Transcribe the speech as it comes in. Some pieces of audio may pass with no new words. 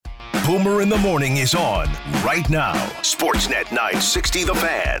Boomer in the Morning is on right now. Sportsnet 960 The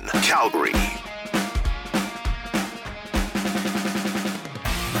Fan, Calgary.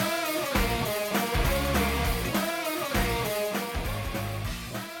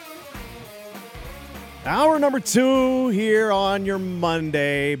 Hour number 2 here on your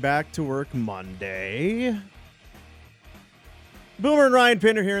Monday. Back to work Monday. Boomer and Ryan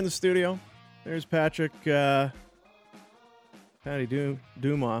Pinder here in the studio. There's Patrick. Howdy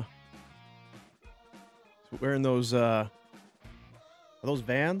Duma. Wearing those, are those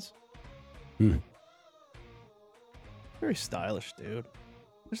Vans? Very stylish, dude.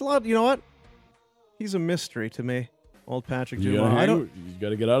 There's a lot, you know what? He's a mystery to me. Old Patrick Duma. You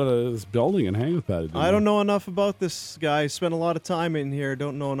got to get out of this building and hang with Patty. I don't know enough about this guy. Spent a lot of time in here.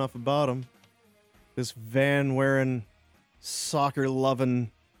 Don't know enough about him. This van-wearing, soccer-loving,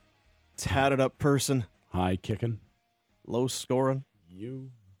 tatted-up person. High kicking. Low scoring.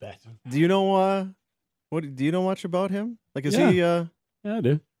 You bet. Do you know do you know much about him? Like, is he Yeah, I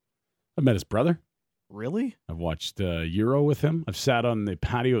do. I've met his brother. Really? I've watched Euro with him. I've sat on the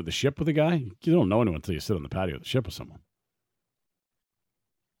patio of the ship with a guy. You don't know anyone until you sit on the patio of the ship with someone.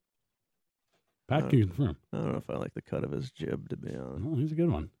 Pat can confirm. I don't know if I like the cut of his jib, to be honest. Oh, he's a good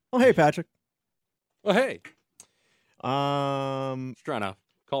one. Oh, hey, Patrick. Oh, hey. Just trying to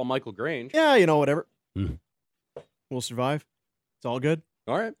call Michael Grange. Yeah, you know, whatever. We'll survive. It's all good.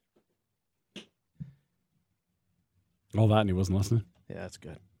 All right. All that and he wasn't listening? Yeah, that's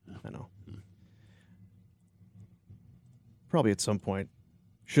good. I know. Probably at some point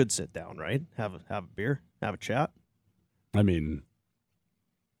should sit down, right? Have a beer, have a chat. I mean,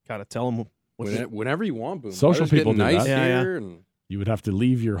 kind of tell him whenever you want, Boom. Social people do nice that. here. Yeah. And you would have to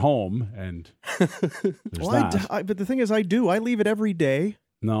leave your home, and there's that. But the thing is, I do. I leave it every day.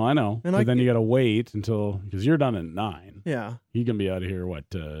 No, I know. And but then you got to wait until, because you're done at 9. Yeah. He can be out of here, what,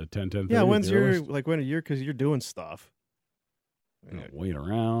 10:30? Yeah, when you're, because you're doing stuff. Wait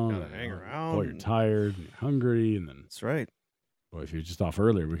around. Gotta hang around. Boy, you're tired, and you're hungry, and then. That's right. Boy, if you're just off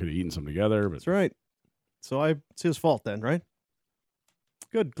earlier, we could have eaten something together. But That's right. So it's his fault then, right?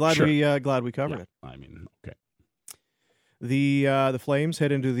 Good. Glad Sure. we covered it. I mean, okay. The Flames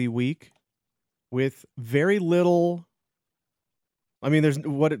head into the week with very little. I mean, there's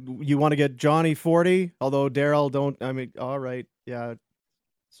what you want to get Johnny 40, although Daryl don't. I mean, all right, yeah.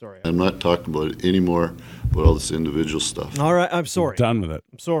 Sorry, I'm not talking about it anymore, about all this individual stuff. All right, I'm sorry. Done with it.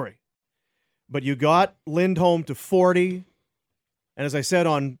 I'm sorry, but you got Lindholm to 40, and as I said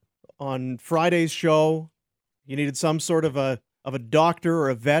on Friday's show, you needed some sort of a doctor or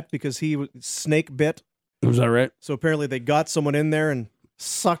a vet because he was snake bit. Was that right? So apparently they got someone in there and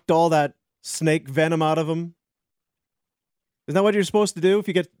sucked all that snake venom out of him. Isn't that what you're supposed to do if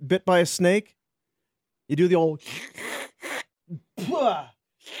you get bit by a snake? You do the old...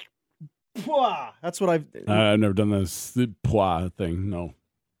 That's what I've never done the zip-pwa thing, no.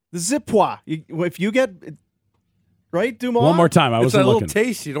 The zip-pwa. If you get... Right, Dumas? One more time. I it's wasn't that little looking.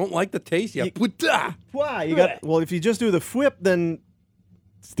 taste. You don't like the taste. You got. Well, if you just do the whip, then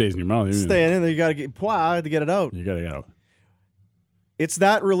It stays in your mouth. staying in there, you got to get pwa to get it out. You got to get out. It's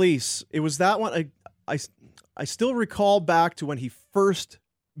that release. It was that one. I still recall back to when he first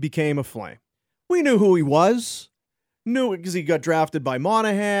became a Flame. We knew who he was. Knew it because he got drafted by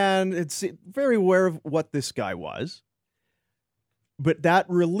Monahan. It's very aware of what this guy was. But that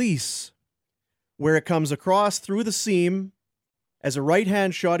release, where it comes across through the seam as a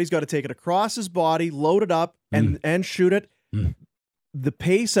right-hand shot, he's got to take it across his body, load it up, and shoot it. The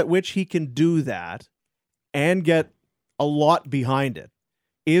pace at which he can do that and get a lot behind it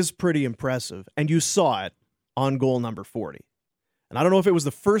is pretty impressive. And you saw it on goal number 40. And I don't know if it was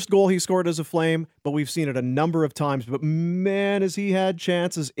the first goal he scored as a Flame, but we've seen it a number of times. But man, has he had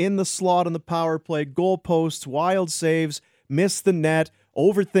chances in the slot on the power play, goal posts, wild saves, missed the net,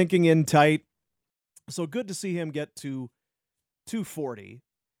 overthinking in tight. So good to see him get to 240,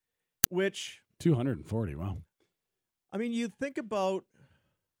 which... 240, wow. I mean, you think about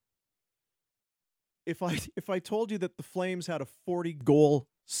if I told you that the Flames had a 40-goal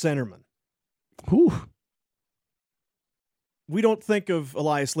centerman. Whew. We don't think of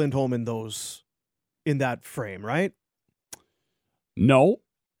Elias Lindholm in that frame, right? No.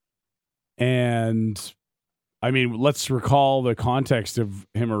 And, I mean, let's recall the context of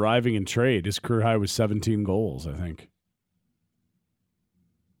him arriving in trade. His career high was 17 goals, I think.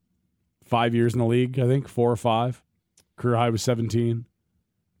 5 years in the league, I think, 4 or 5. Career high was 17.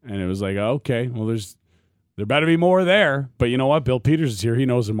 And it was like, okay, well, there better be more there. But you know what? Bill Peters is here. He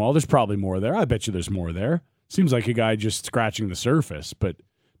knows them all. There's probably more there. I bet you there's more there. Seems like a guy just scratching the surface. But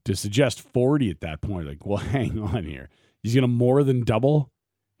to suggest 40 at that point, like, well, hang on here. He's going to more than double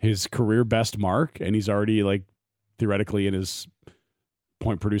his career best mark, and he's already like theoretically in his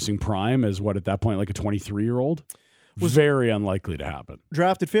point producing prime as what at that point, like a 23-year-old. Was very unlikely to happen.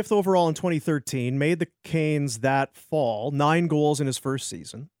 Drafted 5th overall in 2013, made the Canes that fall, 9 goals in his first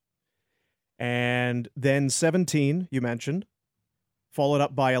season. And then 17, you mentioned, followed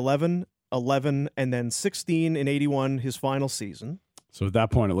up by 11, and then 16 in 81, his final season. So at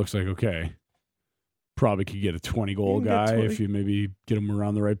that point, it looks like, okay, probably could get a 20-goal guy if you maybe get him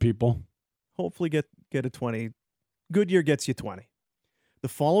around the right people. Hopefully get a 20. Good year gets you 20. The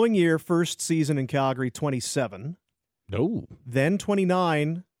following year, first season in Calgary, 27. No. Then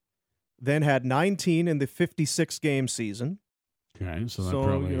 29, then had 19 in the 56-game season. Okay, so that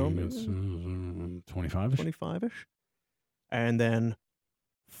probably gets 25-ish. 25-ish. And then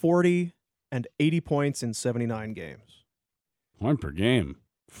 40 and 80 points in 79 games. Point per game.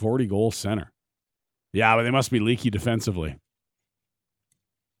 40-goal center. Yeah, but they must be leaky defensively.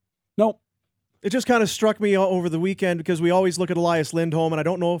 Nope. It just kind of struck me over the weekend because we always look at Elias Lindholm, and I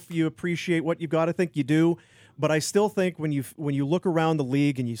don't know if you appreciate what you've got. I think you do. But I still think when you look around the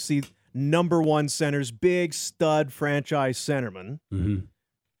league and you see number one centers, big stud franchise centermen,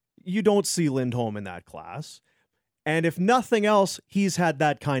 you don't see Lindholm in that class. And if nothing else, he's had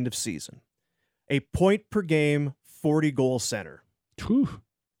that kind of season. A point per game, 40-goal center. Whew.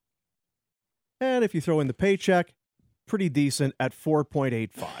 And if you throw in the paycheck, pretty decent at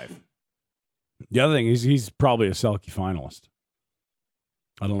 4.85. The other thing is he's probably a Selke finalist.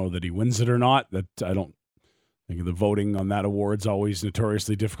 I don't know that he wins it or not. I think the voting on that award's always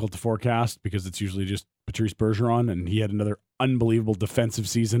notoriously difficult to forecast because it's usually just Patrice Bergeron, and he had another unbelievable defensive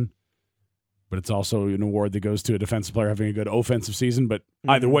season. But it's also an award that goes to a defensive player having a good offensive season. But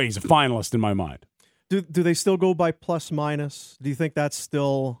either way, he's a finalist in my mind. Do they still go by plus minus? Do you think that's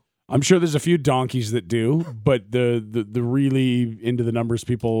still... I'm sure there's a few donkeys that do, but the really into the numbers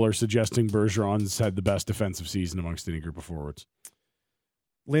people are suggesting Bergeron's had the best defensive season amongst any group of forwards.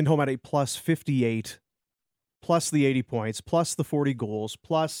 Lindholm had a plus 58, plus the 80 points, plus the 40 goals,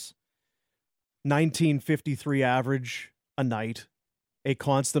 plus 1953 average a night, a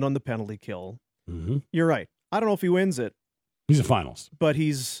constant on the penalty kill. Mm-hmm. You're right. I don't know if he wins it. He's a finalist. But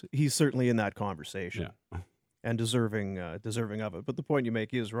he's certainly in that conversation. Yeah. And deserving of it. But the point you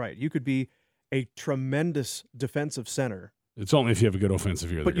make is right. You could be a tremendous defensive center. It's only if you have a good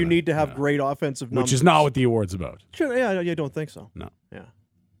offensive year. But you need to have great offensive numbers. Which is not what the award's about. Sure, yeah, you don't think so. No. Yeah.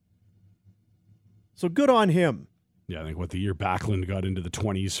 So good on him. Yeah, I think the year Backlund got into the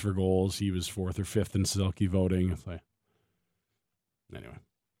 20s for goals, he was 4th or 5th in Selke voting. Anyway.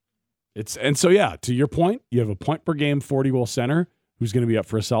 To your point, you have a point per game 40-goal center who's going to be up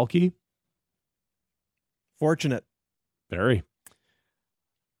for a Selke. Fortunate. Very.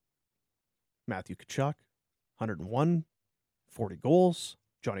 Matthew Tkachuk, 101, 40 goals.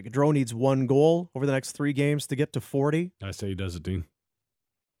 Johnny Gaudreau needs 1 goal over the next 3 games to get to 40. I say he does it, Dean.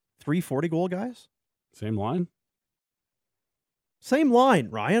 3 40-goal guys? Same line. Same line,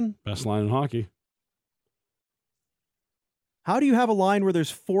 Ryan. Best line in hockey. How do you have a line where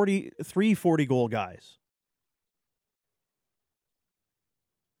there's 3 40-goal guys?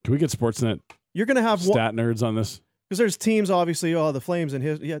 Can we get Sportsnet You're going to have stat nerds on this? Because there's teams, obviously, the Flames and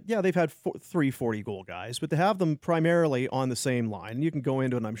they've had 3 40-goal guys, but to have them primarily on the same line, and you can go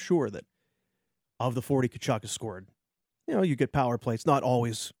into it, and I'm sure that of the 40 Tkachuk has scored, you get power plays, not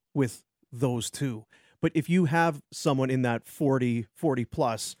always with those two. But if you have someone in that 40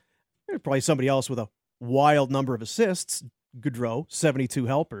 plus, there's probably somebody else with a wild number of assists, Gaudreau, 72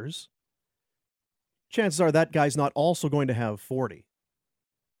 helpers. Chances are that guy's not also going to have 40.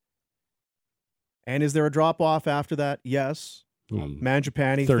 And is there a drop-off after that? Yes.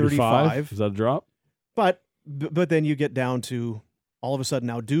 Mangiapane, 35. Is that a drop? But then you get down to, all of a sudden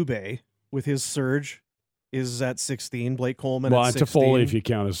now, Dubé, with his surge, is at 16. Blake Coleman at 16. Well, Toffoli, if you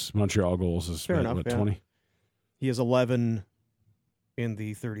count his Montreal goals, is fair enough, 20? He has 11 in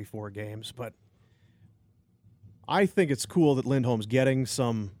the 34 games. But I think it's cool that Lindholm's getting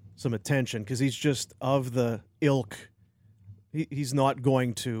some attention because he's just of the ilk. He's not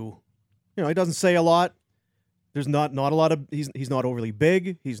going to... he doesn't say a lot. There's not a lot of... He's not overly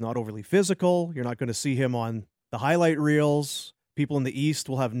big. He's not overly physical. You're not going to see him on the highlight reels. People in the East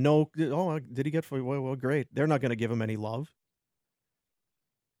will have no... Oh, did he get... Well, great. They're not going to give him any love.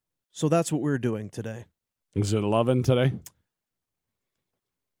 So that's what we're doing today. Is it 11 today?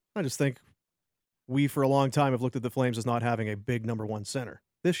 I just think we, for a long time, have looked at the Flames as not having a big number one center.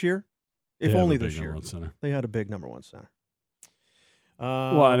 This year, if only this year, they had a big number one center.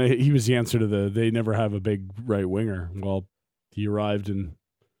 Well, and he was the answer to they never have a big right winger. Well, he arrived in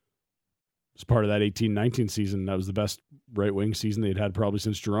As part of that 18-19 season, that was the best right wing season they'd had probably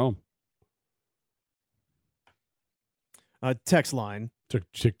since Jerome. Text line. Took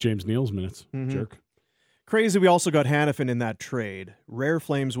James Neal's minutes. Jerk. Crazy. We also got Hanifin in that trade. Rare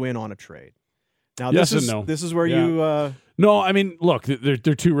Flames win on a trade. Now Yes this is and no. this is where Yeah. you. No, I mean, look, they're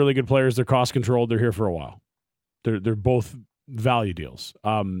two really good players. They're cost controlled. They're here for a while. They're both value deals.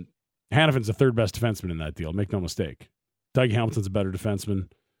 Hanifin's the third best defenseman in that deal. Make no mistake. Doug Hamilton's a better defenseman.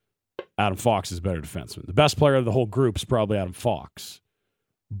 Adam Fox is a better defenseman. The best player of the whole group is probably Adam Fox.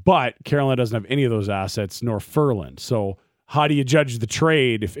 But Carolina doesn't have any of those assets, nor Ferland. So how do you judge the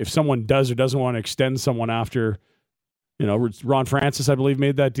trade if someone does or doesn't want to extend someone after, Ron Francis, I believe,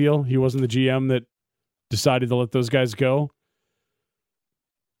 made that deal. He wasn't the GM that decided to let those guys go.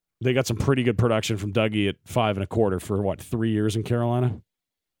 They got some pretty good production from Dougie at 5.25 for 3 years in Carolina?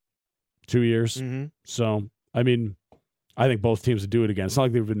 2 years. Mm-hmm. So, I mean, I think both teams would do it again. It's not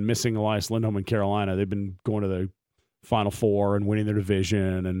like they've been missing Elias Lindholm in Carolina. They've been going to the Final Four and winning their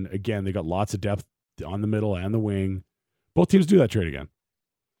division. And again, they got lots of depth on the middle and the wing. Both teams do that trade again.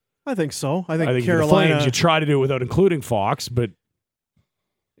 I think so. I think the Carolina. Flames, you try to do it without including Fox, but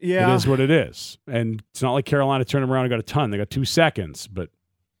yeah, it is what it is. And it's not like Carolina turned them around and got a ton. They got 2 seconds, but.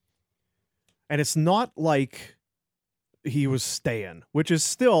 And it's not like he was staying, which is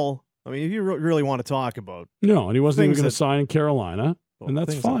still, I mean, if you really want to talk about. No, and he wasn't even things going that- to sign in Carolina, and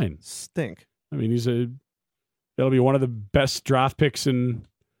that's things that fine. Stink. I mean, that'll be one of the best draft picks in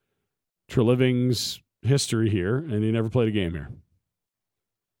Treliving's history here, and he never played a game here.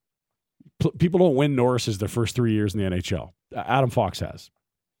 People don't win Norris's their first 3 years in the NHL. Adam Fox has.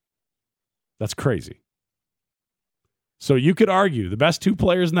 That's crazy. So you could argue the best 2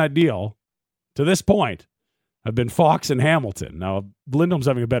 players in that deal to this point have been Fox and Hamilton. Now, Lindholm's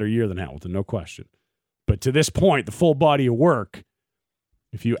having a better year than Hamilton, no question. But to this point, the full body of work,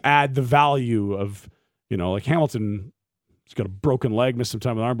 if you add the value of, like Hamilton, he's got a broken leg, missed some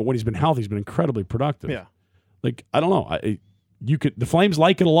time with the arm, but when he's been healthy, he's been incredibly productive. Yeah. Like, I don't know. The Flames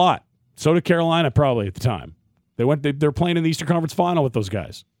like it a lot. So did Carolina probably at the time. They're playing in the Eastern Conference Final with those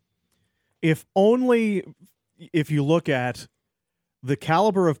guys. If you look at the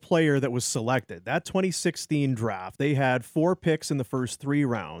caliber of player that was selected, that 2016 draft, they had 4 picks in the first 3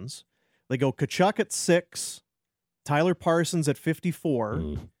 rounds. They go Tkachuk at 6, Tyler Parsons at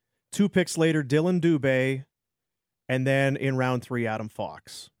 54, 2 picks later, Dylan Dubé, and then in round 3, Adam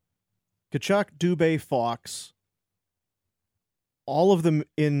Fox. Tkachuk, Dubé, Fox, all of them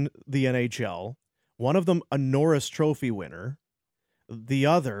in the NHL. One of them a Norris Trophy winner. The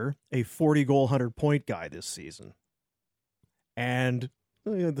other a 40-goal, 100-point guy this season. And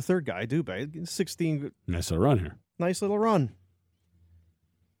the third guy, Dubé, 16. Nice little run here. Nice little run.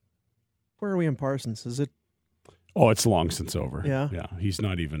 Where are we in Parsons? Is it? Oh, it's long since over. Yeah. Yeah. He's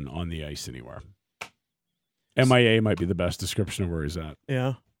not even on the ice anywhere. MIA might be the best description of where he's at.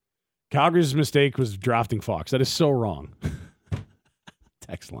 Yeah. Calgary's mistake was drafting Fox. That is so wrong.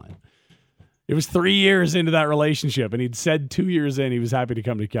 Text line. It was 3 years into that relationship, and he'd said 2 years in he was happy to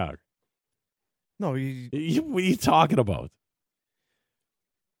come to Calgary. No, What are you talking about?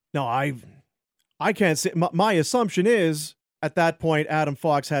 No, I can't say. My assumption is at that point, Adam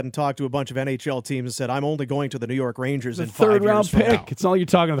Fox hadn't talked to a bunch of NHL teams and said, "I'm only going to the New York Rangers in 5 years third round from pick. now." It's not like you're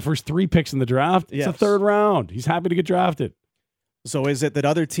talking the first 3 picks in the draft. It's a Yes. third round. He's happy to get drafted. So is it that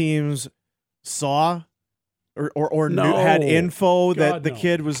other teams saw or No. had info that God, the no.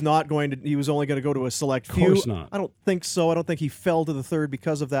 kid was not going to? He was only going to go to a select Of few. course not. I don't think so. I don't think he fell to the third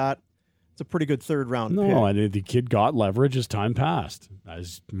because of that. It's a pretty good third round pick. No, and the kid got leverage as time passed,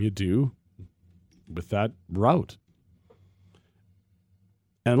 as you do with that route.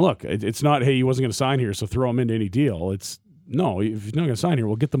 And look, it's not, hey, he wasn't going to sign here, so throw him into any deal. It's, no, if he's not going to sign here,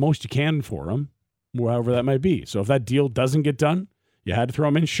 we'll get the most you can for him, however that might be. So if that deal doesn't get done, you had to throw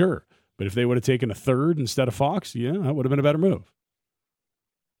him in, sure. But if they would have taken a third instead of Fox, yeah, that would have been a better move.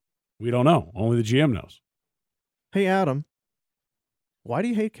 We don't know. Only the GM knows. Hey, Adam, why do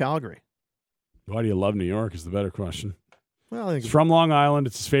you hate Calgary? Why do you love New York is the better question. Well, I think He's from Long Island.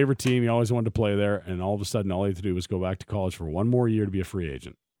 It's his favorite team. He always wanted to play there. And all of a sudden, all he had to do was go back to college for one more year to be a free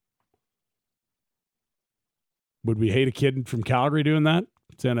agent. Would we hate a kid from Calgary doing that?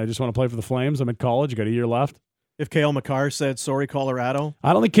 Saying, I just want to play for the Flames. I'm in college. I got a year left. if Cale Makar said, "Sorry, Colorado,"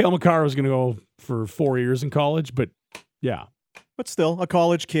 I don't think Cale Makar was going to go for 4 years in college, but yeah. but still, a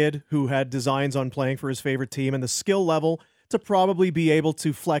college kid who had designs on playing for his favorite team and the skill level to probably be able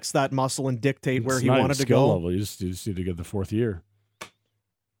to flex that muscle and dictate where It's he not even wanted to skill go. level. You just need to get the 4th year.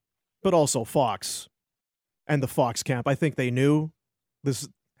 But also Fox and the Fox camp. I think they knew this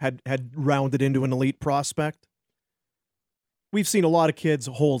had rounded into an elite prospect. we've seen a lot of kids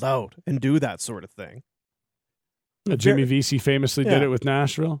hold out and do that sort of thing. Jimmy Vesey famously did it with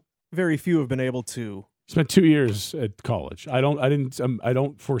Nashville. Very few have been able to. Spent 2 years at college. I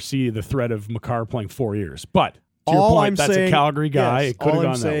don't foresee the threat of Makar playing 4 years. But to your point, that's a Calgary guy. Yes, it could have all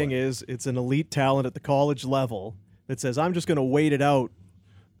gone I'm saying that way. is it's an elite talent at the college level that says, I'm just going to wait it out.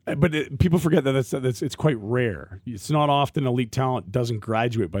 But people forget that it's quite rare. It's not often elite talent doesn't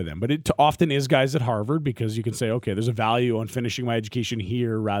graduate by them. But it often is guys at Harvard, because you can say, okay, there's a value on finishing my education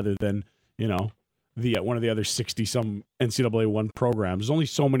here rather than, the one of the other 60-some NCAA 1 programs. There's only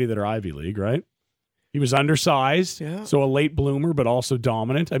so many that are Ivy League, right? He was undersized, so a late bloomer, but also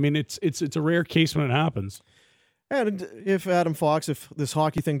dominant. I mean, it's a rare case when it happens. And if Adam Fox, if this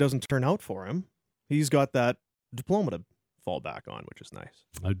hockey thing doesn't turn out for him, he's got that diploma to fall back on, which is nice.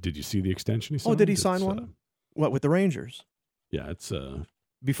 Did you see the extension he signed? Oh, did he sign one? What, with the Rangers? Yeah, it's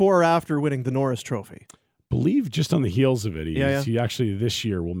before or after winning the Norris Trophy? Believe just on the heels of it, he actually this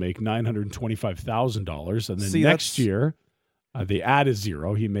year will make $925,000, and then next year they add a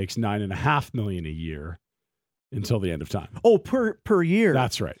zero. He makes $9.5 million a year until the end of time. Oh, per year.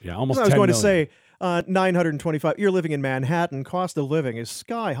 That's right. Yeah, almost. I was $10 going million. to say 925. You're living in Manhattan. Cost of living is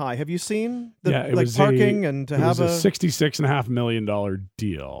sky high. Have you seen the parking and to have a $66.5 million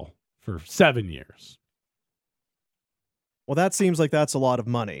deal for 7 years? Well, that seems like that's a lot of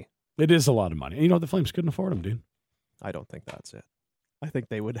money. It is a lot of money. The Flames couldn't afford him, dude. I don't think that's it. I think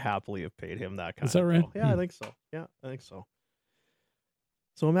they would happily have paid him that kind. Is that right? Yeah, I think so. Yeah, I think so.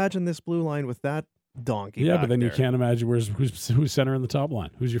 So imagine this blue line with that donkey. Yeah, but then there. you can't imagine who's center in the top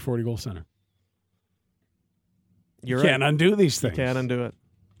line. Who's your 40-goal center? You can't undo these things. Can't undo it.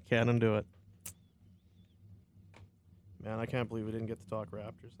 Can't undo it. Man, I can't believe we didn't get to talk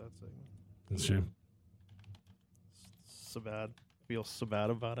Raptors that segment. It's a shame. So bad. Feel so bad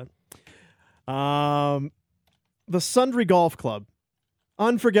about it. The Sundre Golf Club.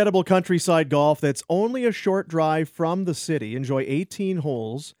 Unforgettable countryside golf that's only a short drive from the city. Enjoy 18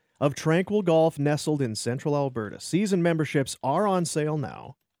 holes of tranquil golf nestled in central Alberta. Season memberships are on sale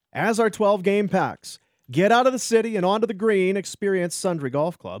now, as are 12 game packs. Get out of the city and onto the green. Experience Sundre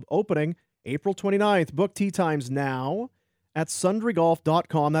Golf Club. Opening April 29th. Book tee times now at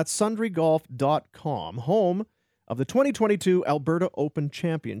sundregolf.com. That's sundregolf.com. Home of the 2022 Alberta Open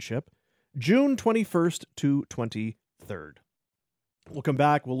Championship, June 21st to 23rd. We'll come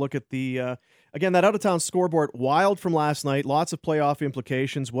back. We'll look at the, again, that out-of-town scoreboard, wild from last night, lots of playoff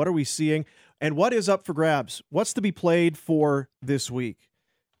implications. What are we seeing? And what is up for grabs? What's to be played for this week?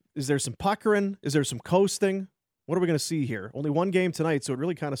 Is there some puckering? Is there some coasting? What are we going to see here? Only one game tonight, so it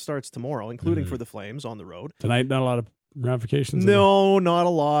really kind of starts tomorrow, including for the Flames on the road. Tonight, not a lot of ramifications? No, not a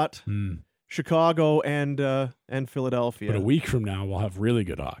lot. Chicago and Philadelphia. But a week from now, we'll have really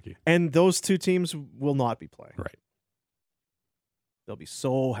good hockey. And those two teams will not be playing. Right. They'll be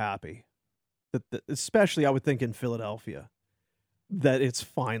so happy, that especially I would think in Philadelphia, that it's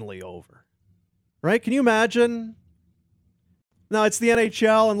finally over. Right? Can you imagine? Now, it's the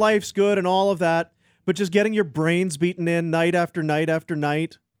NHL and life's good and all of that, but just getting your brains beaten in night after night after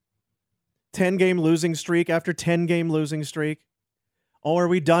night. 10-game losing streak after 10-game losing streak. Oh, are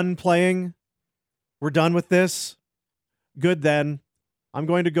we done playing? We're done with this? Good then. I'm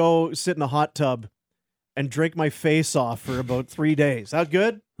going to go sit in a hot tub and drink my face off for about 3 days. That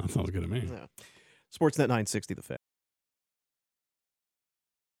good? That sounds good to me. Yeah. Sportsnet 960, The Fan.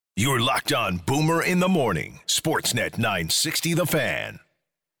 You're locked on Boomer in the Morning. Sportsnet 960, The Fan.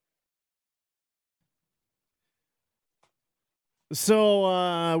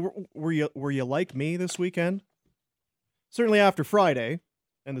 So, were you like me this weekend? Certainly after Friday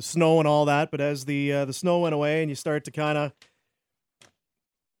and the snow and all that, but as the snow went away and you start to kind of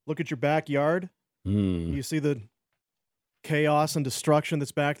look at your backyard, you see the chaos and destruction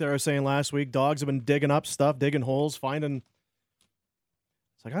that's back there. I was saying last week, dogs have been digging up stuff, digging holes, finding.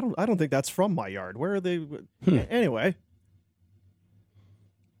 It's like I don't think that's from my yard. Where are they? Anyway,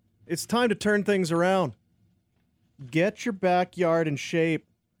 it's time to turn things around. Get your backyard in shape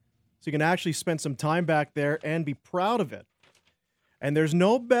so you can actually spend some time back there and be proud of it. And there's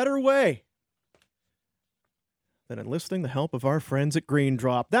no better way than enlisting the help of our friends at Green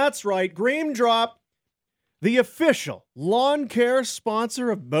Drop. That's right, Green Drop, the official lawn care sponsor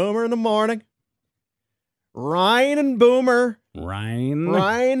of Boomer in the Morning. Ryan and Boomer.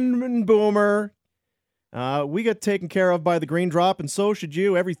 Ryan and Boomer. We get taken care of by the Green Drop, and so should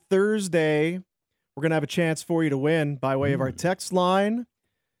you. Every Thursday, we're going to have a chance for you to win by way of our text line.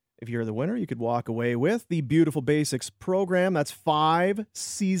 If you're the winner, you could walk away with the Beautiful Basics program. That's 5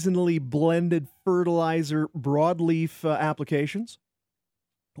 seasonally blended fertilizer broadleaf applications.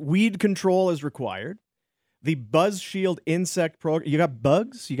 Weed control is required. The Buzz Shield Insect Program. You got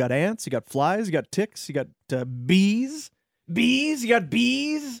bugs, you got ants, you got flies, you got ticks, you got bees. You got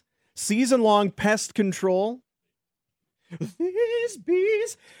bees. Season-long pest control. These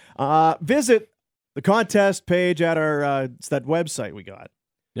bees. Visit the contest page at our it's that website we got.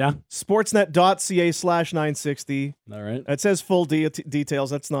 Yeah. Sportsnet.ca/960. All right. It says full details.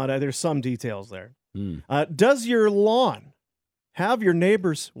 That's not there's some details there. Does your lawn have your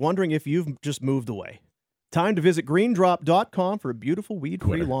neighbors wondering if you've just moved away? Time to visit greendrop.com for a beautiful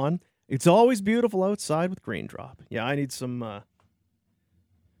weed-free lawn. It's always beautiful outside with GreenDrop. Yeah, I need some...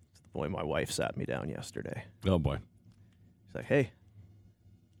 Boy, my wife sat me down yesterday. Oh, boy. She's like, hey,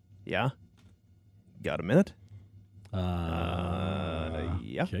 yeah? Got a minute?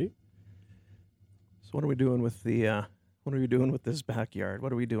 Yeah. Okay. So what are we doing with the... what are we doing with this backyard?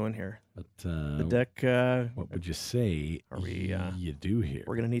 What are we doing here? But, the deck... what would you say you do here?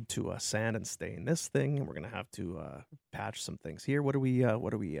 We're going to need to sand and stain this thing, and we're going to have to patch some things here.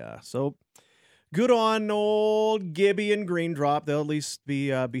 So good on old Gibby and GreenDrop. They'll at least be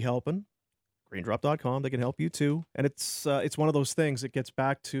helping. GreenDrop.com. They can help you too. And it's one of those things that gets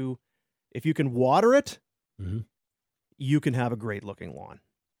back to, if you can water it, you can have a great looking lawn.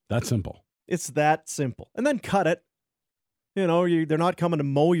 That's simple. It's that simple. And then cut it. You know, they're not coming to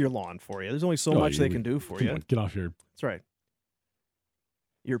mow your lawn for you. There's only so much they can do for you. Get off your... That's right.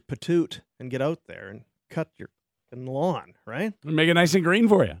 Your patoot and get out there and cut your lawn, right? Make it nice and green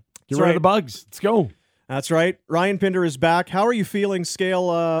for you. Get rid of the bugs. Let's go. That's right. Ryan Pinder is back. How are you feeling? Scale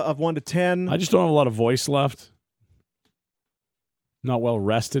of 1 to 10. I just don't have a lot of voice left. Not well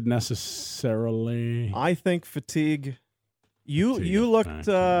rested necessarily. I think fatigue. You looked...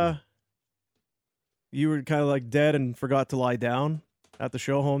 you were kind of like dead and forgot to lie down at the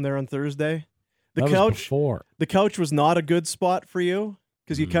show home there on Thursday. The couch was not a good spot for you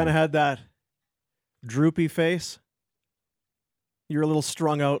because you kind of had that droopy face. You were a little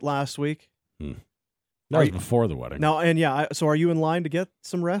strung out last week. That was before the wedding. Now, and so are you in line to get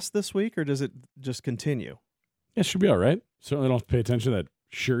some rest this week, or does it just continue? Yeah, it should be all right. Certainly don't have to pay attention to that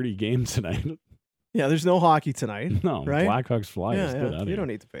shirty game tonight. Yeah, there's no hockey tonight. No, right? Blackhawks fly. You don't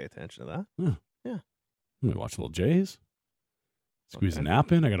need to pay attention to that. Yeah. I'm going to watch a little Jays. Squeeze a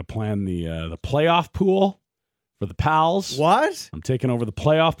nap in. I got to plan the playoff pool for the Pals. What? I'm taking over the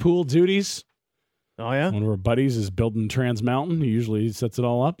playoff pool duties. Oh, yeah? One of our buddies is building Trans Mountain. He usually sets it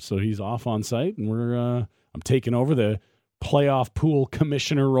all up, so he's off on site, and I'm taking over the playoff pool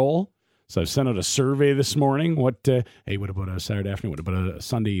commissioner role. So I've sent out a survey this morning. What about a Saturday afternoon? What about a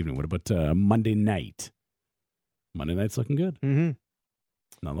Sunday evening? What about Monday night? Monday night's looking good. Mm-hmm.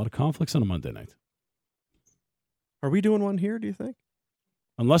 Not a lot of conflicts on a Monday night. Are we doing one here, do you think?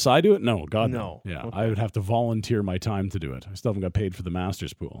 Unless I do it? No, God, no. Yeah, okay. I would have to volunteer my time to do it. I still haven't got paid for the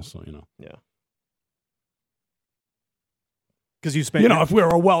Masters pool, so, Yeah. Because you spent... if we were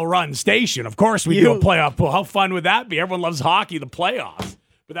a well-run station, of course we'd do a playoff pool. How fun would that be? Everyone loves hockey, the playoffs.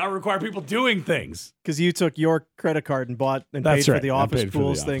 But that would require people doing things. Because you took your credit card and bought and paid for the office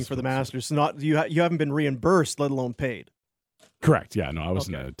pools thing for the Masters. So you haven't been reimbursed, let alone paid. Correct. Yeah, no, I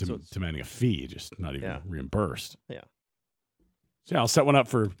wasn't demanding a fee, just not even reimbursed. Yeah. So I'll set one up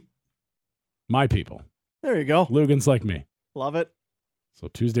for my people. There you go. Lugans like me. Love it. So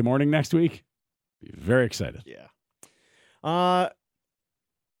Tuesday morning next week, be very excited. Yeah. Now,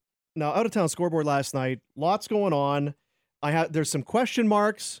 out of town scoreboard last night, lots going on. There's some question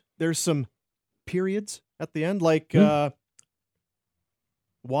marks. There's some periods at the end, like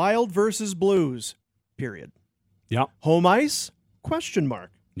Wild versus Blues, period. Yeah. Home ice, question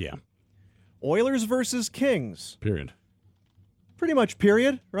mark. Yeah. Oilers versus Kings. Period. Pretty much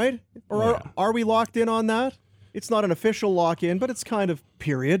period, right? Or are we locked in on that? It's not an official lock-in, but it's kind of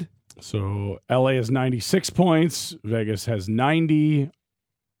period. So LA has 96 points. Vegas has 90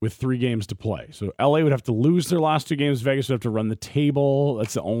 with 3 games to play. So LA would have to lose their last 2 games. Vegas would have to run the table.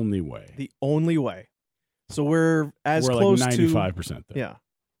 That's the only way. The only way. So we're close like 95% to... there. Yeah.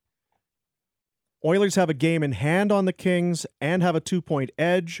 Oilers have a game in hand on the Kings and have a 2-point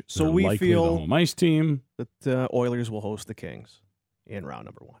edge. So They're we feel the home ice team that Oilers will host the Kings in round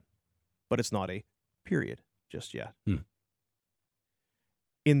number 1. But it's not a period just yet.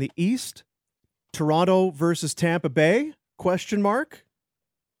 In the East, Toronto versus Tampa Bay, question mark,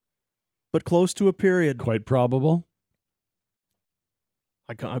 but close to a period. Quite probable.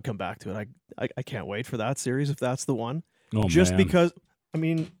 I'll come back to it. I can't wait for that series if that's the one. Oh, just man. because,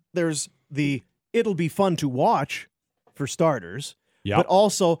 there's it'll be fun to watch for starters, but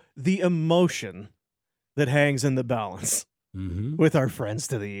also the emotion that hangs in the balance with our friends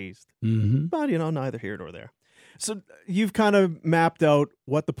to the East. Mm-hmm. But, neither here nor there. So you've kind of mapped out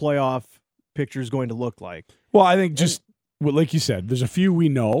what the playoff picture is going to look like. Well, I think just like you said, there's a few we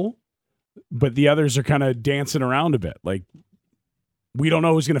know, but the others are kind of dancing around a bit. Like, we don't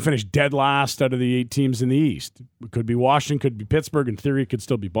know who's going to finish dead last out of the 8 teams in the East. It could be Washington, could be Pittsburgh. In theory, it could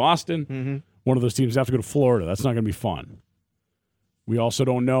still be Boston. Mm-hmm. One of those teams have to go to Florida. That's not going to be fun. We also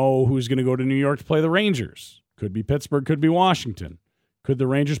don't know who's going to go to New York to play the Rangers. Could be Pittsburgh, could be Washington. Could the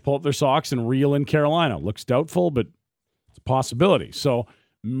Rangers pull up their socks and reel in Carolina? Looks doubtful, but it's a possibility. So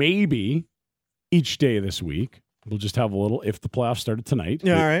maybe each day this week, we'll just have a little, if the playoffs started tonight.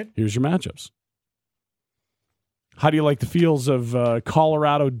 Yeah, all right. Here's your matchups. How do you like the feels of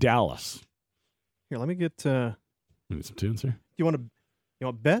Colorado-Dallas? Here, let me get Maybe some tunes here. you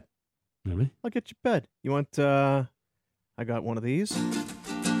want bet? Maybe. I'll get you bet. You want I got one of these.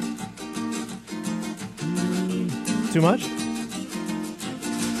 Too much?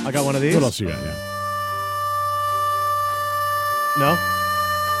 I got one of these. What else you got? Yeah. No?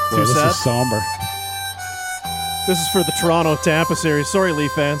 Well, Too this sad? is somber. This is for the Toronto-Tampa series. Sorry,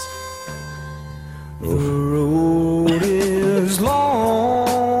 Leaf fans. It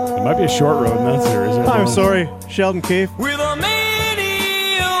might be a short road in that series. I'm sorry, Sheldon Keefe.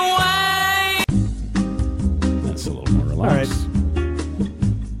 That's a little more relaxed.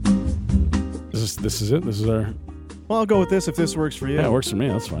 This is it? This is our... Well, I'll go with this if this works for you. Yeah, it works for me.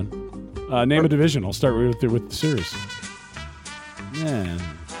 That's fine. Name a division. I'll start with the series. Yeah.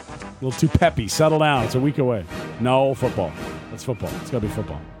 A little too peppy. Settle down. It's a week away. No, football. That's football. It's got to be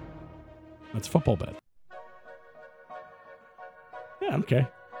football. That's football bet. Yeah, okay.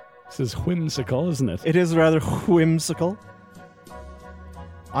 This is whimsical, isn't it? It is rather whimsical.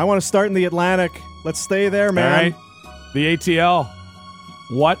 I want to start in the Atlantic. Let's stay there, man. All right. The ATL.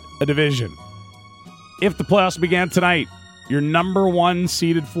 What a division. If the playoffs began tonight, your number 1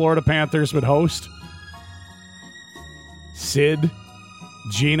 seeded Florida Panthers would host Sid,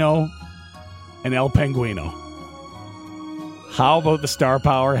 Gino, and El Penguino. How about the star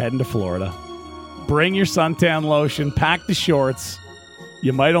power heading to Florida? Bring your suntan lotion, pack the shorts.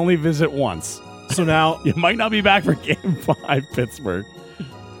 You might only visit once. So now You might not be back for Game 5, Pittsburgh.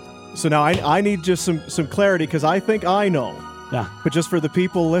 I need just some clarity because I think I know. Yeah. But just for the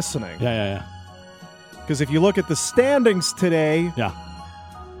people listening. Yeah. Because if you look at the standings today, Yeah.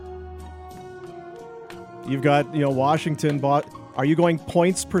 you've got, Washington bought. Are you going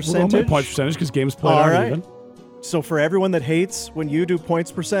points Well, percentage? don't make points percentage because games played All aren't right. even. So for everyone that hates when you do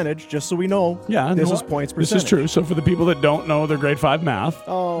points percentage, just so we know, Yeah, this no, is points This percentage. is true. So for the people that don't know their grade 5 math,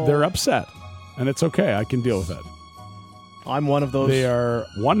 Oh. they're upset. And it's okay. I can deal with it. I'm one of those. They are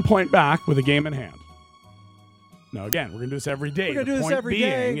 1 point back with a game in hand. Now, again, we're going to do this every day. We're gonna The do this point every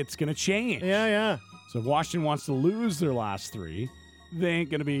being, day. it's going to change. Yeah. So if Washington wants to lose their last 3, they ain't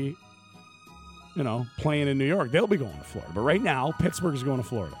going to be, playing in New York. They'll be going to Florida. But right now, Pittsburgh is going to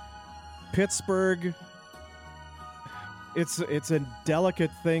Florida. Pittsburgh, it's a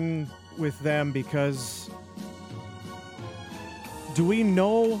delicate thing with them because do we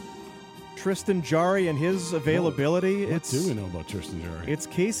know Tristan Jarry and his availability? What do we know about Tristan Jarry? It's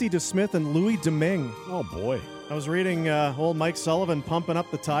Casey DeSmith and Louis Domingue. Oh, boy. I was reading old Mike Sullivan pumping up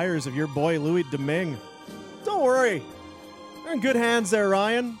the tires of your boy Louis Domingue. Don't worry. They're in good hands there,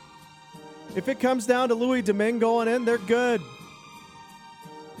 Ryan. If it comes down to Louis Domingue going in, they're good.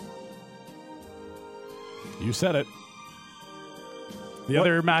 You said it. The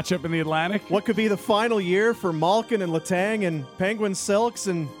other matchup in the Atlantic? What could be the final year for Malkin and Letang and Penguin Silks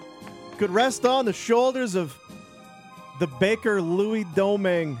and could rest on the shoulders of the Baker Louis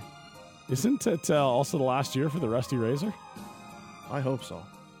Domingue. Isn't it also the last year for the Rusty Razor? I hope so.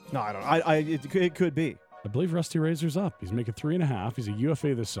 No, I don't. It could be. I believe Rusty Razor's up. He's making 3.5. He's a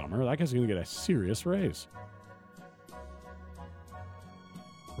UFA this summer. That guy's going to get a serious raise.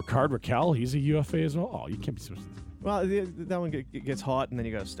 Ricard Raquel, he's a UFA as well. Oh, you can't be so... Well, that one gets hot, and then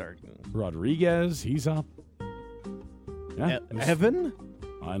you got to start. Rodriguez, he's up. Yeah, Evan?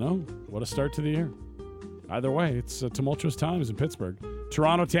 I know. What a start to the year. Either way, it's tumultuous times in Pittsburgh.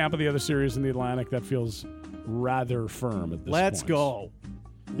 Toronto, Tampa, the other series in the Atlantic, that feels rather firm at this Let's point. go.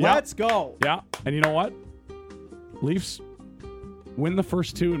 Yeah. Let's go. Yeah, and you know what? Leafs, win the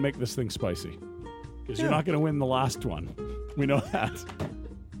first 2 and make this thing spicy. Because you're not going to win the last one. We know that.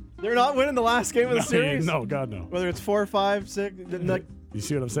 They're not winning the last game of the series? No, God, no. Whether it's 4, 5, 6. Like, You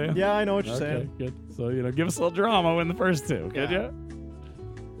see what I'm saying? yeah, I know what you're Okay, saying. good. So, give us a little drama, win the first 2. Could Yeah. you?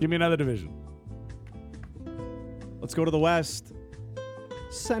 Give me another division. Let's go to the West.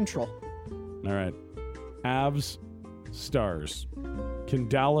 Central. All right. Avs, Stars. Can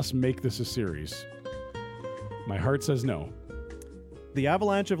Dallas make this a series? My heart says no. The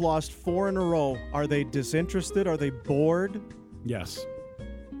Avalanche have lost 4 in a row. Are they disinterested? Are they bored? Yes.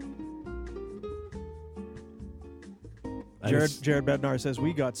 Jared Bednar says,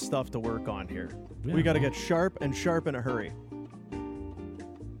 we got stuff to work on here. Yeah, we got to well. get sharp and sharp in a hurry.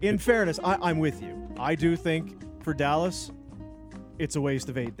 In fairness, I'm with you. I do think for Dallas, it's a waste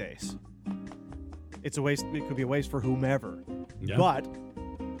of 8 days. It's a waste. It could be a waste for whomever. Yeah. But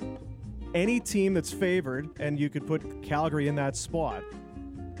any team that's favored, and you could put Calgary in that spot,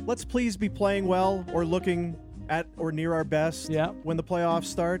 let's please be playing well or looking at or near our best when the playoffs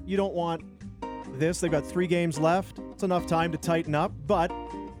start. You don't want this. They've got 3 games left. It's enough time to tighten up. But,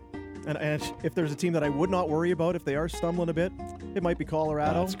 and if there's a team that I would not worry about if they are stumbling a bit, it might be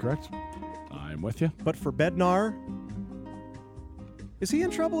Colorado. That's correct. I'm with you. But for Bednar, is he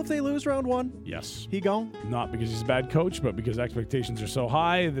in trouble if they lose round 1? Yes. He go? Not because he's a bad coach, but because expectations are so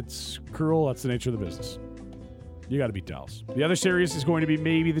high. That's cruel. That's the nature of the business. You got to beat Dallas. The other series is going to be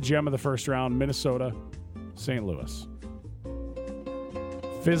maybe the gem of the first round, Minnesota, St. Louis.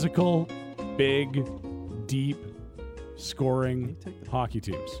 Physical, big, deep, scoring hockey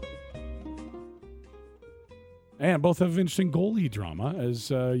teams. And both have interesting goalie drama, as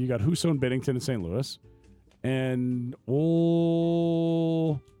you got Husso and Binnington in St. Louis. And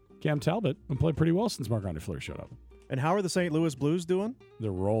Cam Talbot been played pretty well since Marc-Andre Fleury showed up. And how are the St. Louis Blues doing?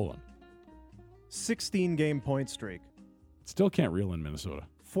 They're rolling. 16-game point streak. Still can't reel in Minnesota.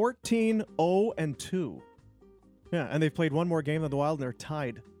 14-0-2. Yeah, and they've played one more game than the Wild, and they're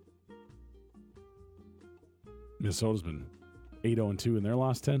tied. Minnesota's been 8-0-2 in their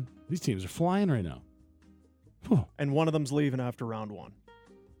last 10. These teams are flying right now. And one of them's leaving after round 1.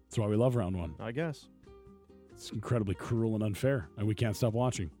 That's why we love round 1. I guess. It's incredibly cruel and unfair, and we can't stop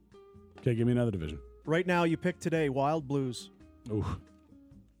watching. Okay, give me another division. Right now, you pick today, Wild Blues. Ooh.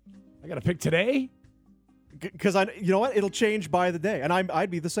 I got to pick today? Because you know what? It'll change by the day, and I'd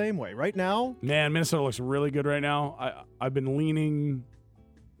be the same way. Right now, man, Minnesota looks really good right now. I've been leaning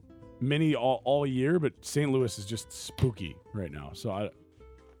Mini all year, but St. Louis is just spooky right now. So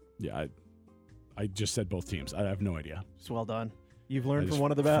I just said both teams. I have no idea. It's well done. You've learned from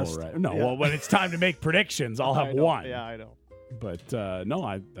one of the best. Right. No, well, when it's time to make predictions, I'll have one. Yeah, I know. But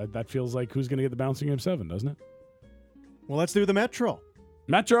no, that feels like who's going to get the bouncing game 7, doesn't it? Well, let's do the Metro.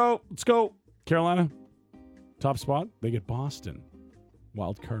 Metro, let's go. Carolina, top spot. They get Boston.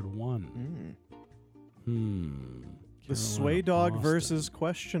 Wild card 1. The Sway Dog Boston. versus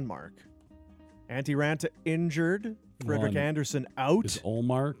question mark. Antti Ranta injured. Frederick Anderson out. Is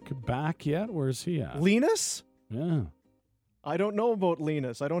Ullmark back yet? Where is he at? Linus? Yeah. I don't know about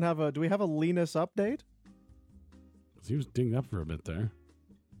Linus. I don't have a. Do we have a Linus update? He was dinged up for a bit there.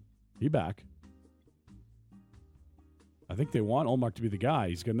 He back. I think they want Ullmark to be the guy.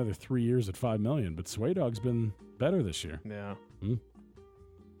 He's got another 3 years at $5 million, but Sway Dog's been better this year. Yeah.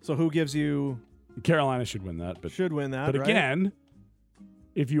 So who gives you? Carolina should win that, but should win that. But right? again,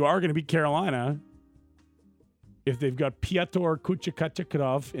 if you are going to beat Carolina, if they've got Piotr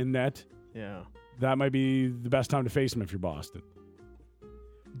Kuchekachekov in net, that might be the best time to face them if you're Boston.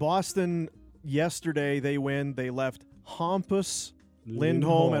 Boston, yesterday they win. They left Hampus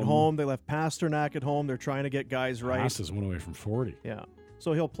Lindholm at home. They left Pasternak at home. They're trying to get guys right. Pastas went away from 40. Yeah.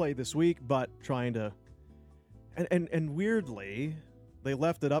 So he'll play this week, but trying to... And weirdly, they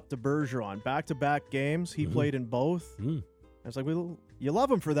left it up to Bergeron. Back-to-back games. He played in both. I was like, well, you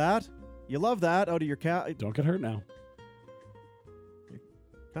love him for that. You love that out of your cat. Don't get hurt now.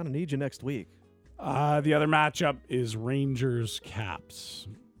 Kind of need you next week. The other matchup is Rangers-Caps.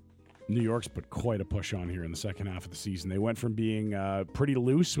 New York's put quite a push on here in the second half of the season. They went from being pretty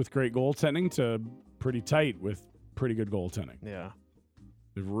loose with great goaltending to pretty tight with pretty good goaltending. Yeah.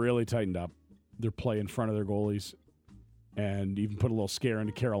 They've really tightened up their play in front of their goalies and even put a little scare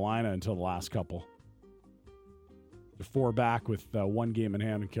into Carolina until the last couple. They're 4 back with 1 game in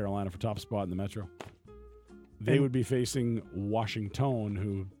hand in Carolina for top spot in the Metro. They would be facing Washington,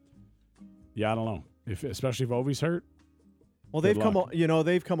 who, I don't know, especially if Ovi's hurt. Well, they've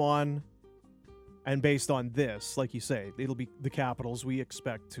come on, and based on this, like you say, it'll be the Capitals we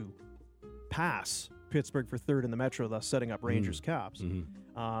expect to pass Pittsburgh for 3rd in the Metro, thus setting up Rangers Caps.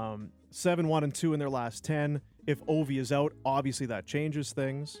 7-1-2 in their last 10. If Ovi is out, obviously that changes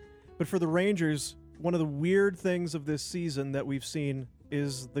things. But for the Rangers, one of the weird things of this season that we've seen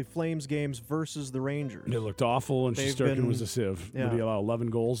is the Flames games versus the Rangers. It looked awful, and Shesterkin was a sieve. Yeah. Did he allow 11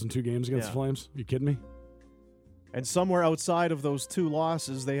 goals in 2 games against the Flames? You kidding me? And somewhere outside of those 2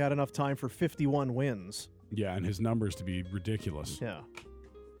 losses, they had enough time for 51 wins. Yeah, and his numbers to be ridiculous. Yeah.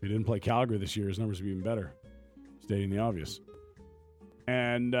 He didn't play Calgary this year. His numbers would be even better, stating the obvious.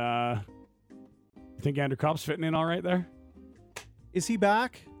 And you think Andrew Kopp's fitting in all right there? Is he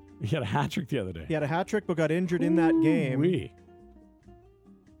back? He had a hat trick the other day. He had a hat trick, but got injured in that game. Wee.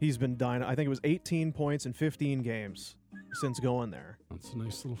 He's been dying. I think it was 18 points in 15 games. since going there. That's a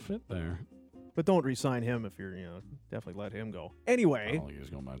nice little fit there. But don't re-sign him if you're, definitely let him go. I Anyway, don't think he's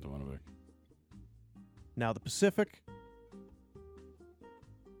going back to Winnipeg. now the Pacific,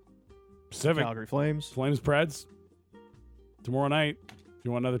 Pacific. Calgary Flames. Flames Preds. Tomorrow night, if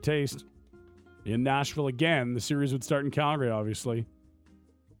you want another taste. In Nashville again. The series would start in Calgary, obviously.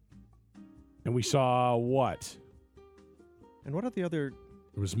 And we saw what? And what are the other?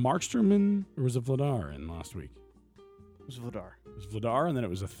 It was Markstrom in, or was it Vladar in last week? It was Vladar. It was Vladar, and then it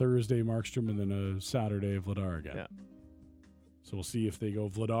was a Thursday Markstrom, and then a Saturday Vladar again. Yeah. So we'll see if they go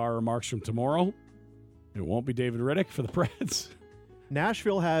Vladar or Markstrom tomorrow. It won't be David Riddick for the Preds.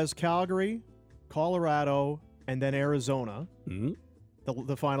 Nashville has Calgary, Colorado, and then Arizona. Mm-hmm.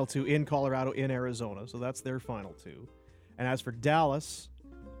 The final two in Colorado, in Arizona. So that's their final two. And as for Dallas,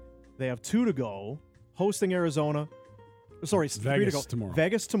 they have 2 to go. Hosting Arizona. Sorry, 3 to Vegas go. tomorrow.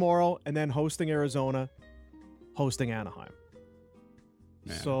 Vegas tomorrow, and then hosting Arizona, hosting Anaheim.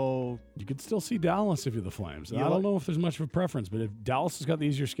 Man. So You could still see Dallas if you're the Flames. You I don't like- know if there's much of a preference, but if Dallas has got the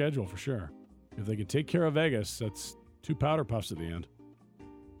easier schedule for sure. If they can take care of Vegas, that's 2 powder puffs at the end.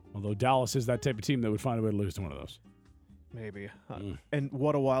 Although Dallas is that type of team that would find a way to lose to one of those. maybe. And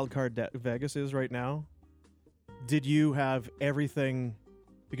what a wild card Vegas is right now. Did you have everything?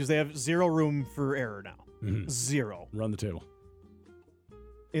 Because they have 0 room for error now. Mhm. 0. Run the table.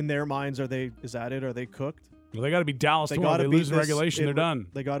 In their minds, is that it? Are they cooked? Well, they got to beat Dallas They tomorrow. got They to beat lose in this regulation, they're done.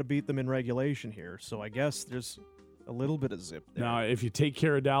 They got to beat them in regulation here. So I guess there's a little bit of zip there. Now, if you take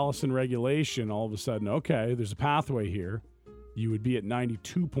care of Dallas in regulation, all of a sudden, okay, there's a pathway here. You would be at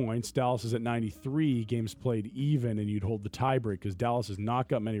 92 points. Dallas is at 93. Games played even, and you'd hold the tiebreak because Dallas has not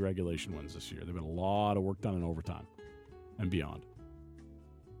got many regulation wins this year. There's been a lot of work done in overtime and beyond.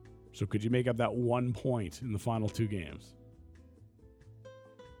 So could you make up that 1 point in the final 2 games?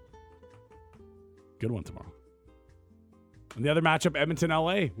 Good one tomorrow. And the other matchup,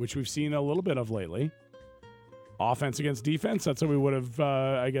 Edmonton-LA, which we've seen a little bit of lately. Offense against defense. That's how we would have,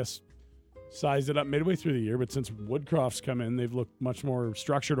 I guess, sized it up midway through the year. But since Woodcroft's come in, they've looked much more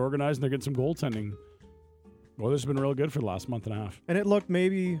structured, organized, and they're getting some goaltending. Well, this has been real good for the last month and a half. And it looked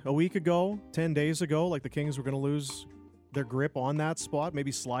maybe a week ago, 10 days ago, like the Kings were going to lose their grip on that spot,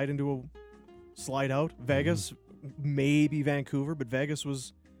 maybe slide out. Vegas, maybe Vancouver, but Vegas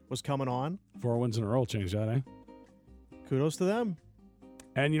was coming on. 4 wins in a row changed that, eh? Kudos to them.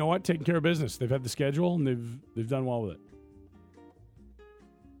 And you know what? Taking care of business. They've had the schedule, and they've done well with it.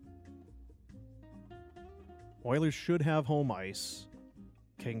 Oilers should have home ice.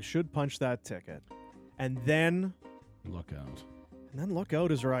 Kings should punch that ticket. And then Look out. look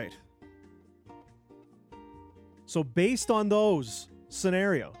out is right. So based on those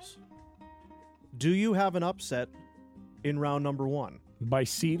scenarios, do you have an upset in round number 1? By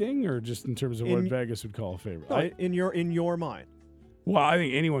seeding, or just in terms of what In- Vegas would call a favorite? No, in your mind. Well, I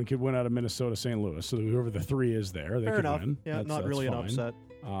think anyone could win out of Minnesota, St. Louis. So whoever the 3 is there, they Fair could enough. win. Yeah, That's not really an fine. upset.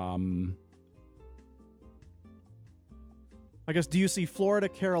 I guess, do you see Florida,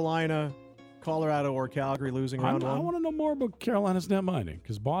 Carolina, Colorado, or Calgary losing round I 1? want to know more about Carolina's net minding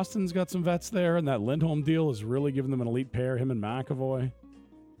because Boston's got some vets there, and that Lindholm deal has really given them an elite pair, him and McAvoy.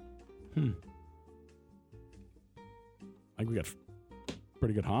 I think we got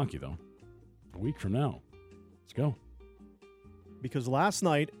pretty good hockey, though. A week from now. Let's go. Because last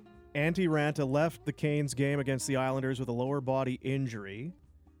night, Antti Ranta left the Canes game against the Islanders with a lower body injury.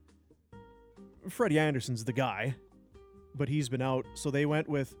 Freddie Anderson's the guy, but he's been out. So they went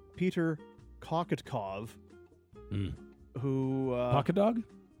with Peter Kokotkov, who... Pocket dog?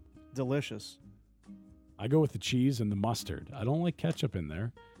 delicious. I go with the cheese and the mustard. I don't like ketchup in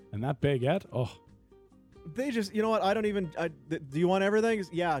there. And that baguette, oh, They just, you know what? I don't even... do you want everything?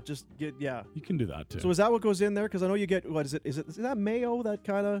 Yeah, just get... Yeah. you can do that too. So is that what goes in there? Because I know you get... What is it? Is that mayo that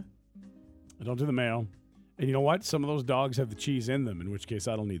kind of... I don't do the mayo. And you know what? Some of those dogs have the cheese in them, in which case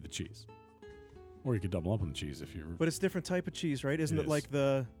I don't need the cheese. Or you could double up on the cheese if you're... But it's different type of cheese, right? Isn't It it is. like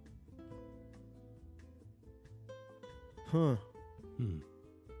the... Huh.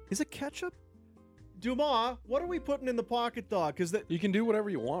 Is it ketchup? Dumas, what are we putting in the pocket dog? Because that... You can do whatever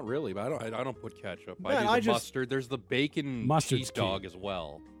you want, really, but I don't put ketchup. Man, I do I the just- mustard. There's the bacon Mustard's cheese dog key. as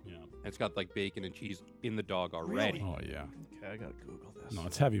well. Yeah. And it's got like bacon and cheese in the dog already. Oh, yeah. Okay, I gotta Google this. No,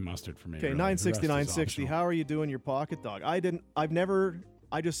 it's heavy mustard for me. Okay, really. The rest is 960, 960. optional. How are you doing your pocket dog?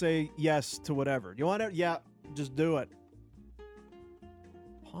 I just say yes to whatever. You want it? Yeah, just do it.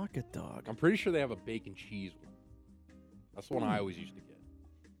 Pocket dog. I'm pretty sure they have a bacon cheese one. That's the one I always used to get.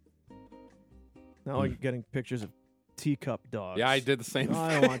 Now I'm getting pictures of teacup dogs. Yeah, I did the same No,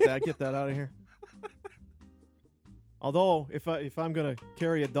 I don't want that. Get that out of here. Although, if I'm gonna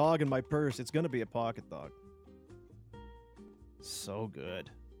carry a dog in my purse, it's gonna be a pocket dog. So good.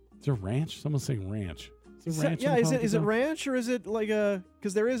 Is there ranch? Someone's saying ranch. Is there ranch? Yeah, in the is it pocket dog? ranch or is it like a?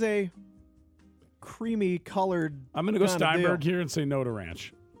 Because there is a creamy colored. I'm gonna go kind of Steinberg deal. here and say no to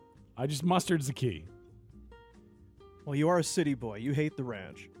ranch. Mustard's the key. Well, you are a city boy. You hate the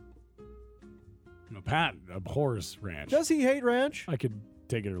ranch. No, Pat abhors ranch. Does he hate ranch? I could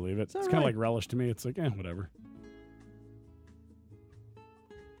take it or leave it. It's that kind of right? like relish to me. It's like, whatever.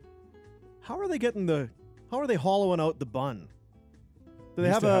 How are they getting the? How are they hollowing out the bun? Do they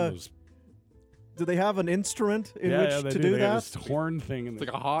Used have to a? those- Do they have an instrument in yeah, which yeah, they to do. do They have that? this horn thing. In It's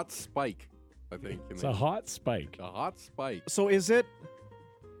like a hot spike, I think. it's a hot spike. A hot spike. So is it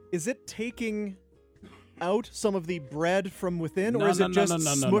taking out some of the bread from within, or is it just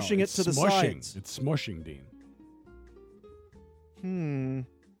smushing it It's to the smushing. sides? It's smushing, Dean.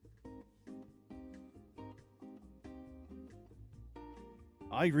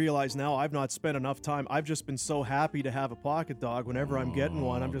 I realize now I've not spent enough time. I've just been so happy to have a pocket dog whenever I'm getting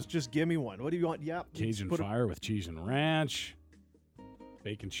one. I'm just give me one. What do you want? Yeah, Cajun put it- fire with cheese and ranch.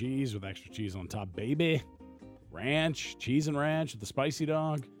 Bacon cheese with extra cheese on top, baby. Ranch, cheese and ranch with the spicy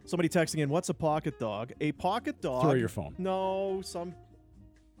dog. Somebody texting in, what's a pocket dog? A pocket dog. Throw your phone. No,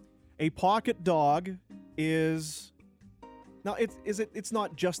 a pocket dog is now. It's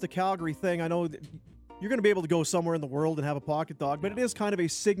not just a Calgary thing. I know that you're going to be able to go somewhere in the world and have a pocket dog, but it is kind of a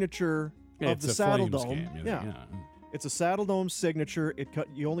signature Yeah, of it's the a Saddle Flames Dome. game, Yeah. It's a Saddle Dome signature.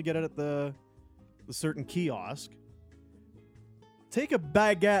 You only get it at the certain kiosk. Take a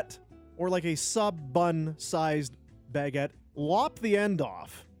baguette or like a sub bun sized baguette, lop the end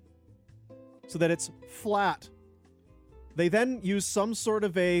off so that it's flat. They then use some sort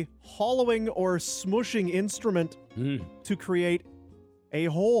of a hollowing or smushing instrument to create a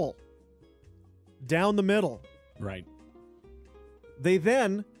hole down the middle. Right. They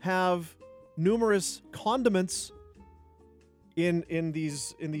then have numerous condiments in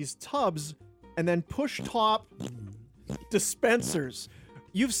these tubs, and then push top dispensers.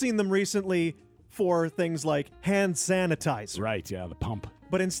 You've seen them recently for things like hand sanitizer. Right, yeah, the pump.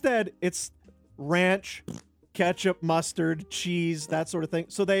 But instead, it's ranch, ketchup, mustard, cheese, that sort of thing.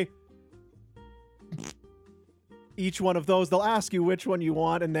 So each one of those, they'll ask you which one you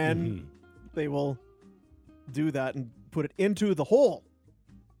want, and then they will do that and put it into the hole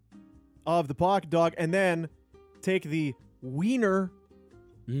of the pocket dog, and then take the wiener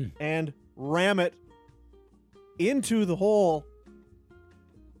and ram it into the hole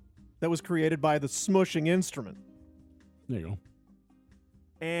that was created by the smushing instrument. There you go.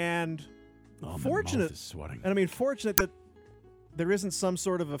 And Oh, my fortunate, mouth is sweating. and I mean, fortunate that there isn't some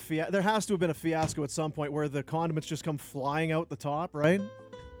sort of a fiasco. There has to have been a fiasco at some point where the condiments just come flying out the top, right?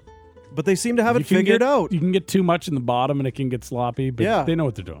 But they seem to have it figured out. You can get too much in the bottom and it can get sloppy, but Yeah. they know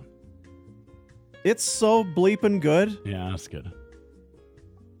what they're doing. It's so bleeping good. Yeah, that's good.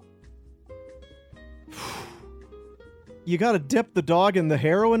 You got to dip the dog in the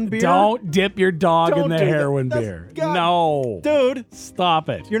heroin beer. Don't dip your dog Don't in the do that. heroin That's- beer. God- No. Dude, Stop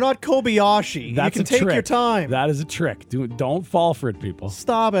it. you're not Kobayashi. That's you a can take trick. your time. That is a trick. Don't fall for it, people.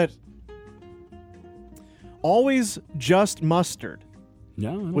 Stop it. Always just mustard. Yeah,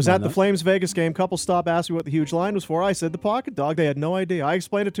 I don't Was at mind the that. Flames Vegas game. Couple stop asked me what the huge line was for. I said the pocket dog. They had no idea. I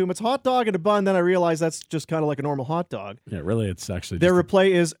explained it to them. It's hot dog in a bun. Then I realized that's just kind of like a normal hot dog. Yeah, really, it's actually Their just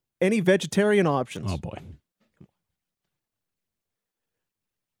replay is any vegetarian options. oh boy.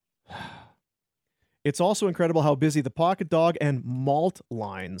 It's also incredible how busy the pocket dog and malt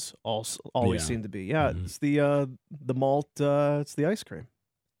lines also always Yeah. seem to be. Yeah, Mhm. it's the malt. It's the ice cream,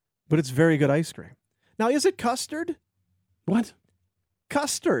 but it's very good ice cream. Now, is it custard? What?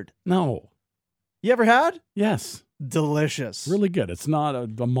 Custard. No. You ever had? Yes. Delicious. Really good. It's not a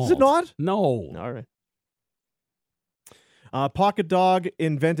malt. Is it not? No. All right. Pocket dog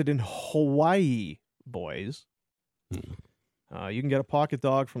invented in Hawaii, boys. You can get a pocket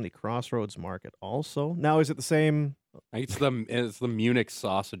dog from the Crossroads Market also. Now, is it the same? It's the Munich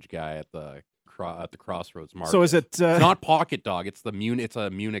sausage guy at the Crossroads Market. So is it? It's not pocket dog. It's the Munich.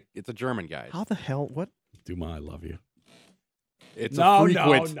 It's a German guy. How the hell? What? Duma, I love you. It's No, a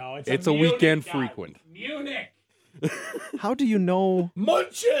frequent. no. It's a Munich weekend guy. frequent. Munich. How do you know?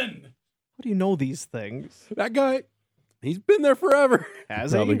 Munchin. How do you know these things? That guy, he's been there forever.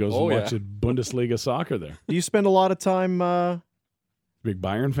 Has Probably he? goes Oh, and yeah. watches Bundesliga soccer there. Do you spend a lot of time Big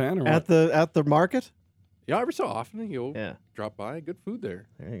Bayern fan or at what? the market? Yeah, every so often he'll Yeah. drop by. Good food there.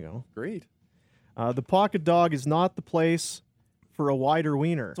 There you go. Great. The pocket dog is not the place for a wider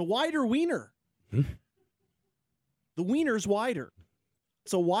wiener. It's a wider wiener. The wiener's wider.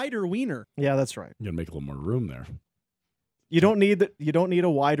 It's a wider wiener. Yeah, that's right. You gotta make a little more room there. You don't need a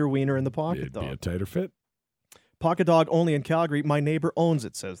wider wiener in the pocket It'd be dog. a tighter fit. Pocket dog only in Calgary. My neighbor owns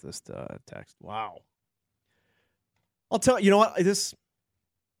it, says this text. Wow. I'll tell you, know what?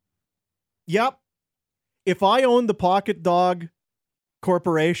 Yep. If I owned the Pocket Dog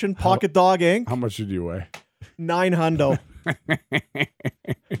Corporation, Pocket Dog Inc., How much did you weigh? 9 hundo.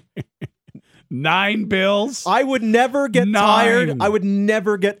 9 bills? I would never get 9. tired. I would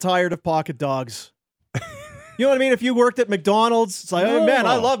never get tired of Pocket Dogs. You know what I mean? If you worked at McDonald's, it's like, oh, man,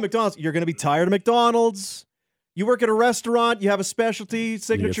 I love McDonald's. You're going to be tired of McDonald's. You work at a restaurant, you have a specialty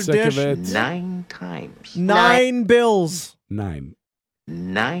signature sick of dish. it. 9 times. 9 bills. 9.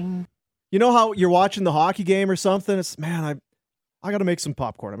 9. You know how you're watching the hockey game or something? It's, man, I got to make some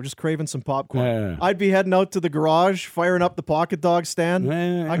popcorn. I'm just craving some popcorn. Yeah. I'd be heading out to the garage, firing up the Pocket Dog stand.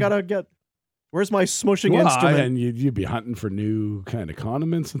 Yeah. I got to get, where's my smushing Well, instrument? and you'd be hunting for new kind of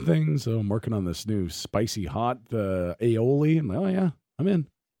condiments and things. So I'm working on this new spicy hot aioli. I'm like, oh, yeah, I'm in.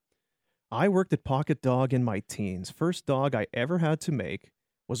 I worked at Pocket Dog in my teens. First dog I ever had to make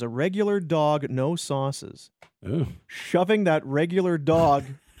was a regular dog, no sauces. Ooh. Shoving that regular dog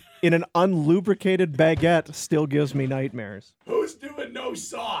in an unlubricated baguette still gives me nightmares. Who's doing no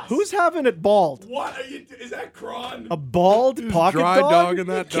sauce? Who's having it bald? What are you? Is that Kron? A bald Pocket Dry Dog? dog in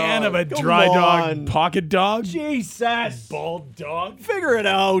that Can dog. of a Come dry dog on. pocket dog? Jesus. Bald dog? Figure it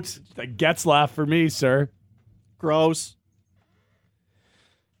out. That gets laugh for me, sir. Gross.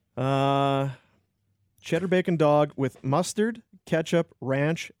 Cheddar bacon dog with mustard, ketchup,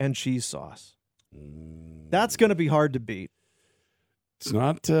 ranch, and cheese sauce. That's going to be hard to beat. It's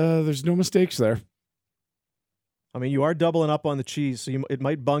not, there's no mistakes there. I mean, you are doubling up on the cheese, so it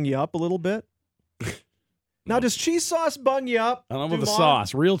might bung you up a little bit. Now, does cheese sauce bung you up? I don't know about the Dumont?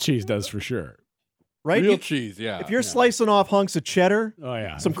 sauce. Real cheese does for sure. Right? Real cheese, yeah. If you're slicing off hunks of cheddar, Oh,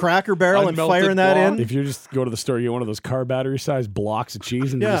 yeah. some Cracker Barrel, and Unmelted firing that block. in, If you just go to the store, you get one of those car battery sized blocks of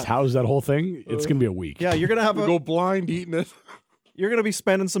cheese and you Yeah. just house that whole thing, it's going to be a week. yeah, you're gonna have You a, go blind eating it. you're gonna be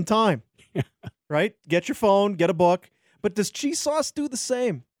spending some time, right? Get your phone, get a book. But does cheese sauce do the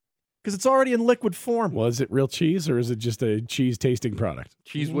same? Because it's already in liquid form. Well, is it real cheese or is it just a cheese tasting product?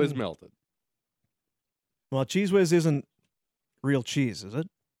 Cheese whiz melted. Well, Cheese Whiz isn't real cheese, is it?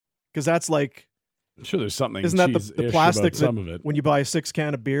 Because that's like, I'm sure there's something isn't that cheese-ish the plastic about that some of it. when you buy a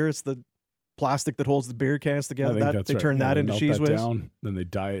 6-can of beer, it's the plastic that holds the beer cans I together? think That that's they right. turn Yeah, that they into melt Cheese that Whiz. down, then they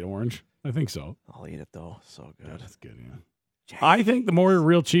dye it orange. I think so. I'll eat it though. So Yeah, good. that's good, yeah. I think the more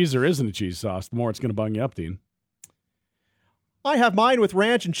real cheese there is in a cheese sauce, the more it's going to bung you up, Dean. I have mine with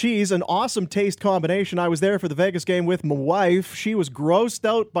ranch and cheese, an awesome taste combination. I was there for the Vegas game with my wife. She was grossed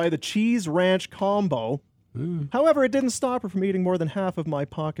out by the cheese ranch combo. However, it didn't stop her from eating more than half of my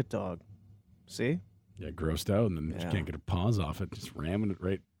Pocket Dog. See? Yeah, grossed out, and then Yeah. you can't get her paws off it, just ramming it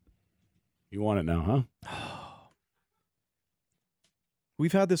right. You want it now, huh?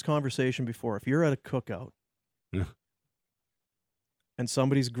 We've had this conversation before. If you're at a cookout Yeah. and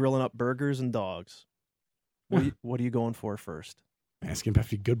somebody's grilling up burgers and dogs, what are you going for first? Ask him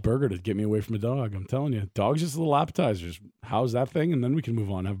if a good burger to get me away from a dog. I'm telling you, dog's just little appetizers. How's that thing? And then we can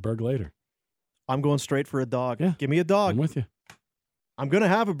move on, have a burger later. I'm going straight for a dog. Yeah. Give me a dog. I'm with you. I'm going to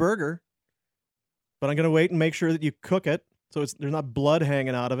have a burger, but I'm going to wait and make sure that you cook it so there's not blood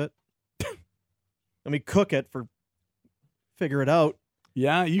hanging out of it. Let me cook it figure it out.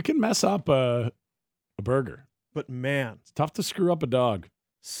 Yeah, you can mess up a burger. But man, It's tough to screw up a dog.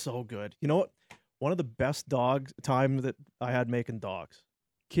 so good. You know what? One of the best dog time that I had making dogs.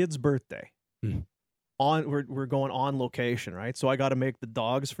 Kid's birthday. Hmm. We're going on location, right? So I got to make the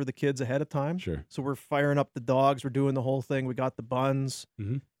dogs for the kids ahead of time. Sure. So we're firing up the dogs. We're doing the whole thing. We got the buns.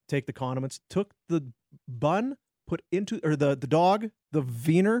 Mhm. Take the condiments. Took the bun, the dog, the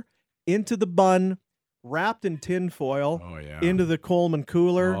wiener into the bun, wrapped in tin foil, Oh, yeah. into the Coleman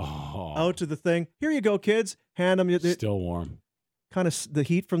cooler, Oh, out to the thing. Here you go, kids. Hand them still warm. kind of the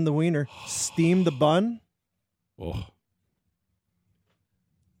heat from the wiener. Steam the bun. Oh.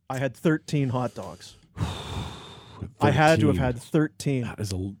 I had 13 hot dogs. I had to have 13. had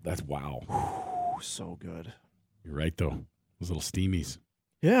 13. That's wow. Oh, so good. You're right though. Those little steamies.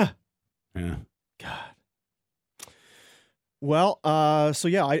 Yeah. Yeah. God. Well, so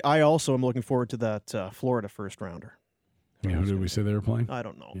yeah, I also am looking forward to that Florida first rounder. Yeah, who did we say they were playing? I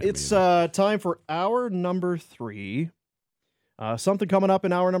don't know. Yeah, me It's time for hour number 3. Something coming up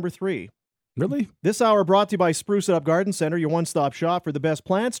in hour number 3. Really? This hour brought to you by Spruce It Up Garden Center, your one-stop shop for the best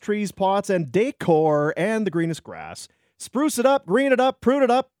plants, trees, pots, and decor, and the greenest grass. Spruce it up, green it up, prune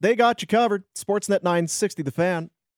it up. They got you covered. Sportsnet 960, The Fan.